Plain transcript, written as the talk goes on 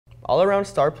All-around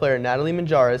star player Natalie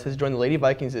Minjarez has joined the Lady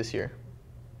Vikings this year.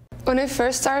 When I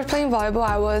first started playing volleyball,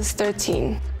 I was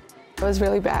 13. It was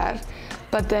really bad,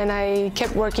 but then I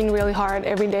kept working really hard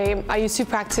every day. I used to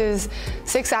practice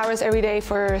 6 hours every day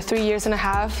for 3 years and a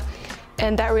half,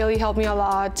 and that really helped me a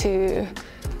lot to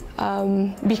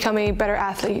become a better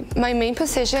athlete. My main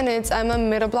position is I'm a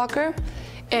middle blocker,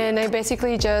 and I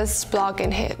basically just block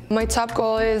and hit. My top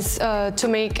goal is to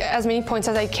make as many points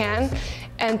as I can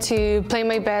and to play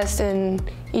my best in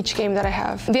each game that I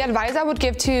have. The advice I would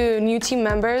give to new team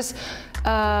members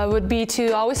would be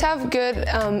to always have good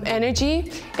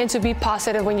energy and to be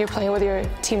positive when you're playing with your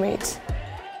teammates.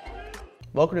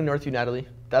 Welcome to Northview, Natalie.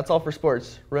 That's all for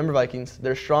sports. Remember, Vikings,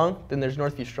 they're strong, then there's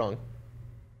Northview strong.